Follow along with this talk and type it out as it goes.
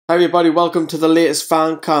Hi everybody, welcome to the latest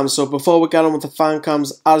fan cams. So before we get on with the fan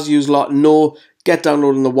cams, as usual, get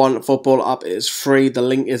downloading the One Football app. It is free. The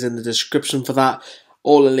link is in the description for that.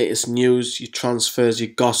 All the latest news, your transfers, your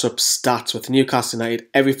gossip, stats with Newcastle United.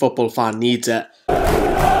 Every football fan needs it.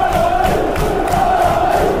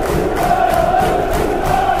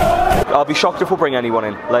 I'll be shocked if we bring anyone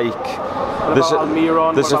in. Like, It's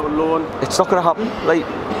not going to happen. Like,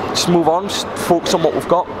 just move on. Just focus on what we've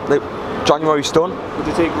got. Like, January's done. Would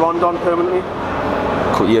you take Rondon permanently?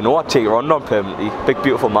 You know, I'd take Rondon permanently. Big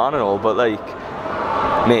beautiful man and all, but like,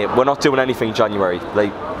 mate, we're not doing anything in January.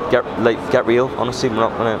 Get real. Honestly, we're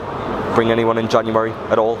not gonna bring anyone in January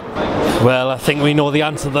at all. Well, I think we know the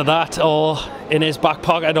answer to that, or in his back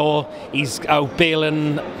pocket, or he's out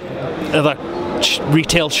bailing other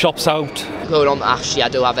retail shops out. Going on, actually, I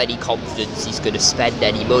don't have any confidence he's going to spend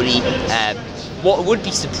any money. What would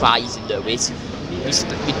be surprising though is we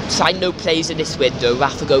sign no players in this window.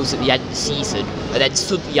 Rafa goes at the end of the season, and then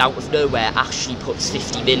suddenly out of nowhere actually puts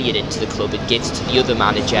 50 million into the club and gives to the other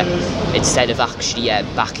manager instead of actually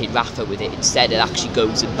backing Rafa with it. Instead, it actually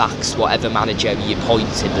goes and backs whatever manager he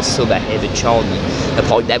appoints in the summer, him and Charlie.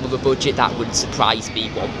 Appoint them with a budget that wouldn't surprise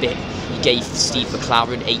me one bit. He gave Steve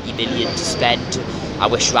McLaren 80 million to spend. I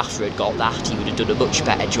wish Rafa had got that. He would have done a much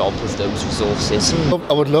better job with those resources.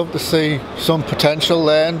 I would love to see some potential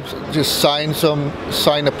there. Just sign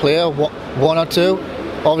a player, one or two.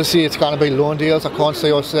 Obviously, it's going to be loan deals. I can't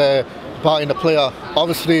see us buying a player.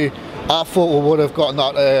 Obviously, I thought we would have gotten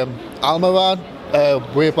that Almiron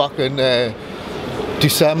way back in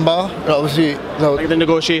December. Obviously, like the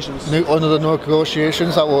negotiations. Under the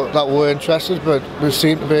negotiations that were interested, but we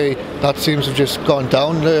seem to be that seems to have just gone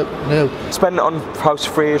down now. Spend it on House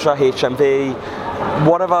Fraser, HMV,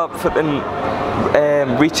 whatever flipping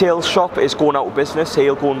retail shop is going out of business.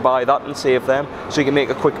 He'll go and buy that and save them, so you can make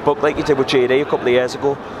a quick buck like you did with JD a couple of years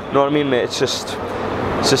ago. You know what I mean, mate? It's just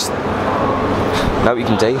now you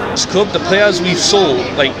can do. This club, the players we've sold,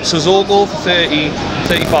 like Sissoko for 30,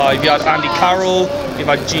 35, you had Andy Carroll, you've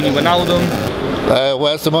had Gini Wijnaldum.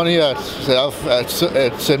 Where's the money at?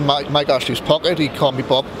 It's in Mike Ashley's pocket. He can't be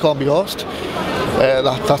asked.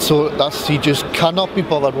 He just cannot be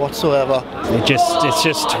bothered whatsoever. It's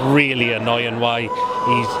just really annoying why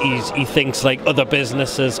he thinks like other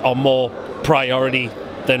businesses are more priority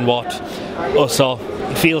than what us are.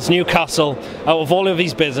 He feels Newcastle, out of all of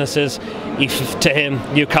these businesses, to him,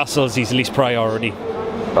 Newcastle is his least priority.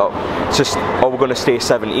 Oh, it's just, we're going to stay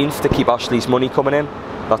 17th to keep Ashley's money coming in.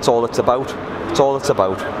 That's all it's about. That's all it's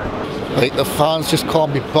about. Like, the fans just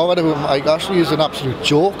can't be bothered with Mike Ashley. He's an absolute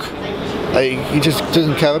joke. He just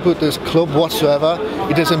doesn't care about this club whatsoever.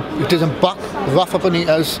 He doesn't back Rafa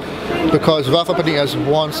Benitez because Rafa Benitez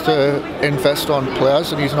wants to invest on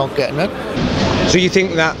players and he's not getting it. So you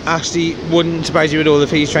think that Ashley wouldn't surprise you at all if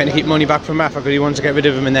he's trying to keep money back from Rafa because he wants to get rid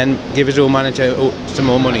of him and then give his own manager some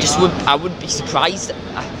more money? I wouldn't be surprised.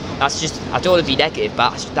 That's just, I don't want to be negative,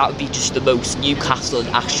 but that would be just the most Newcastle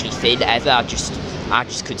Ashley thing ever. I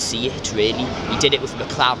just could see it really. He did it with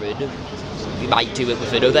McLaren. We might do it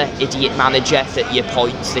with another idiot manager that he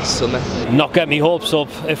appoints this summer. Not get me hopes up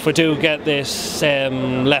if we do get this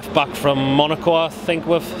left back from Monaco. I think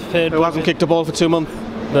we've paid. Who hasn't kicked a ball for 2 months.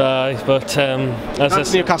 But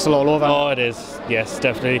that's Newcastle all over. Oh, it is. Yes,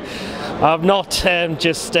 definitely. I've not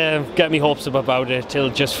just get me hopes up about it.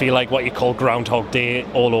 It'll just feel like what you call Groundhog Day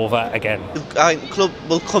all over again. The club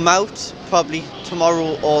will come out probably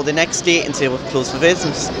tomorrow or the next day and say we're closed for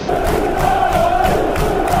business.